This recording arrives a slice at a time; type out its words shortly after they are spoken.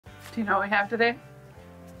Do you know what we have today?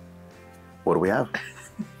 What do we have?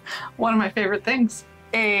 One of my favorite things.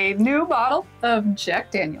 A new bottle of Jack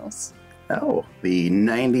Daniels. Oh, the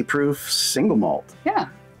 90 proof single malt. Yeah.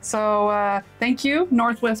 So thank you,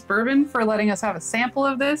 Northwest Bourbon, for letting us have a sample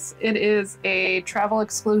of this. It is a travel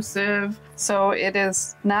exclusive, so it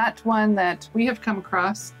is not one that we have come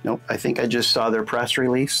across. Nope, I think I just saw their press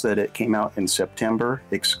release that it came out in September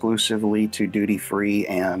exclusively to duty-free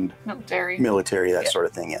and military, that sort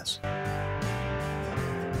of thing, yes.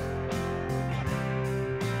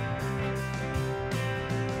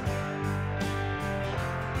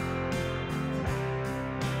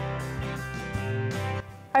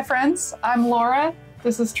 Hi friends, I'm Laura.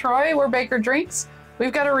 This is Troy. We're Baker Drinks.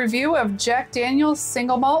 We've got a review of Jack Daniel's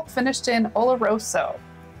single malt finished in Oloroso.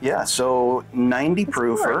 Yeah, so 90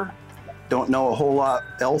 proofer. Don't know a whole lot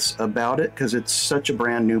else about it because it's such a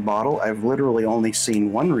brand new bottle. I've literally only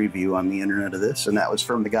seen one review on the internet of this, and that was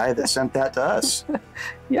from the guy that sent that to us.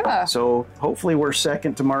 Yeah. So hopefully we're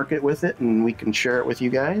second to market with it and we can share it with you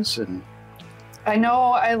guys. And I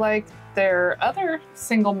know I like their other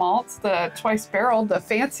single malts, the twice barreled, the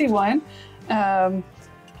fancy one.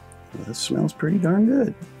 This smells pretty darn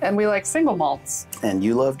good. And we like single malts. And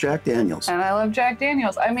you love Jack Daniels. And I love Jack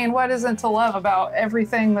Daniels. I mean, what isn't to love about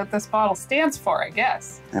everything that this bottle stands for, I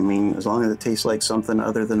guess? I mean, as long as it tastes like something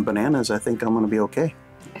other than bananas, I think I'm going to be okay.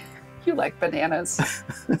 You like bananas.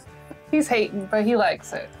 He's hating, but he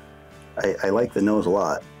likes it. I like the nose a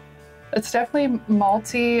lot. It's definitely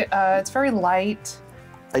malty. It's very light.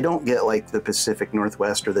 I don't get like the Pacific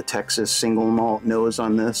Northwest or the Texas single malt nose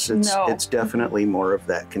on this. It's definitely more of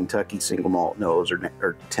that Kentucky single malt nose,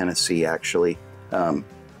 or Tennessee actually.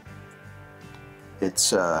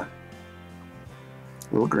 It's a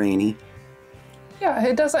little grainy. Yeah,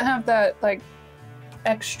 it doesn't have that like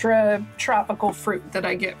extra tropical fruit that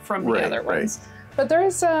I get from the other ones. But there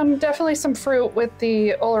is definitely some fruit with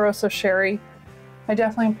the Oloroso Sherry. I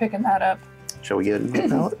definitely am picking that up. Shall we get it in the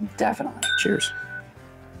palate? Definitely. Cheers.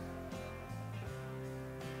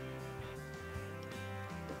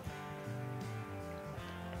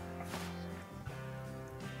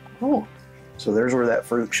 Ooh. So there's where that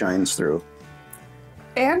fruit shines through.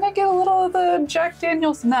 And I get a little of the Jack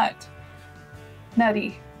Daniel's nuttiness.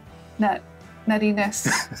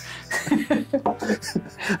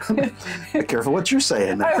 Be careful what you're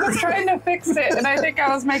saying. I was trying to fix it, and I think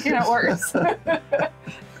I was making it worse.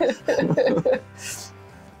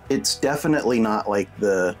 It's definitely not like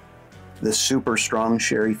the super strong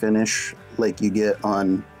sherry finish like you get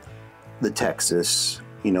on the Texas,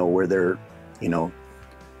 you know, where they're, you know,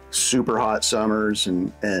 super hot summers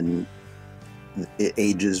and it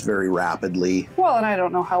ages very rapidly. Well, and I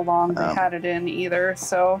don't know how long they had it in either,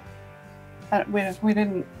 so we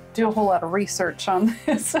didn't do a whole lot of research on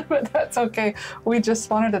this, but that's okay. We just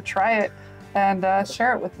wanted to try it and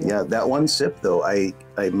share it with you. Yeah, that one sip though,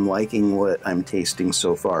 I'm liking what I'm tasting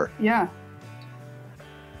so far. Yeah.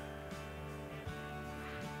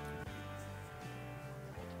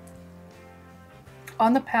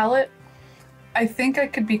 On the palate, I think I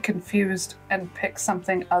could be confused and pick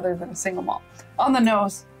something other than a single malt. On the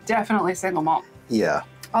nose, definitely single malt. Yeah.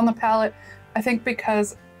 On the palate, I think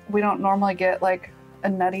because we don't normally get like a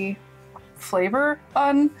nutty flavor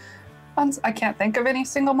on I can't think of any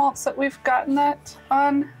single malts that we've gotten that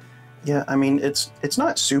on. Yeah, I mean, it's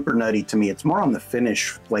not super nutty to me. It's more on the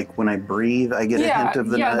finish. Like when I breathe, I get a hint of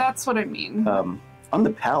the nut. Yeah, that's what I mean. On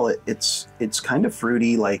the palate, it's kind of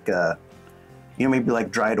fruity, like you know, maybe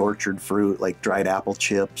like dried orchard fruit, like dried apple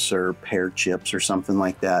chips or pear chips or something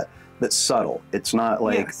like that. But subtle. It's not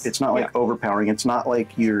like overpowering. It's not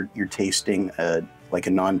like you're tasting like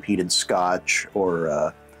a non-peated Scotch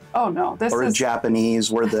or oh no, this or is a Japanese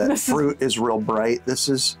where the fruit is real bright. This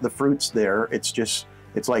is the fruit's there. It's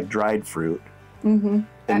like dried fruit, and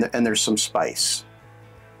there's some spice.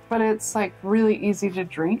 But it's like really easy to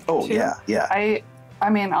drink. Oh too. yeah. I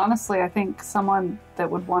mean, honestly, I think someone that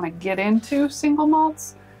would want to get into single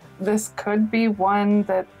malts, this could be one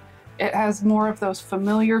that it has more of those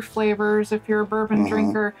familiar flavors if you're a bourbon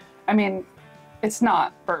drinker. I mean, it's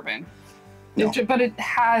not bourbon, but it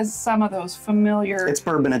has some of those familiar... It's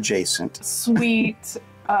bourbon adjacent. Sweet,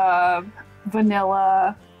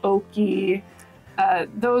 vanilla, oaky.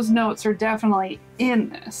 Those notes are definitely in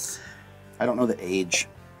this. I don't know the age.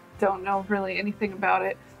 Don't know really anything about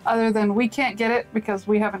it. Other than we can't get it because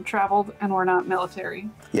we haven't traveled and we're not military.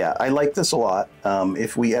 Yeah, I like this a lot.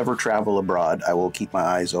 If we ever travel abroad, I will keep my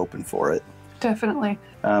eyes open for it. Definitely.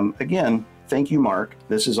 Again, thank you, Mark.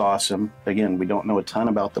 This is awesome. Again, we don't know a ton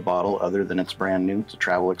about the bottle other than it's brand new. It's a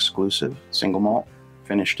travel exclusive, single malt,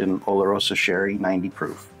 finished in Oloroso Sherry, 90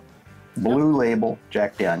 proof. Blue label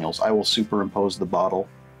Jack Daniels. I will superimpose the bottle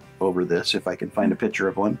over this if I can find a picture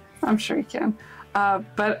of one. I'm sure you can.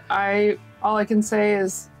 But all I can say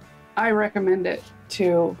is I recommend it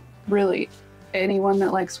to really anyone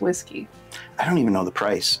that likes whiskey. I don't even know the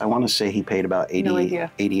price. I want to say he paid about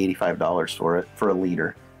 $85 for it, for a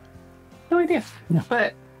liter. No idea. Yeah.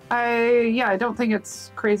 But I don't think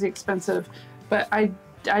it's crazy expensive, but I'd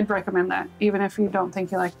recommend that. Even if you don't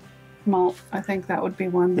think you like malt, I think that would be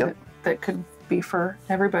one that could be for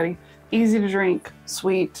everybody. Easy to drink,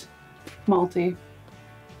 sweet, malty.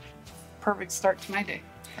 Perfect start to my day.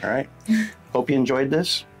 All right. Hope you enjoyed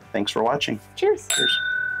this. Thanks for watching. Cheers. Cheers.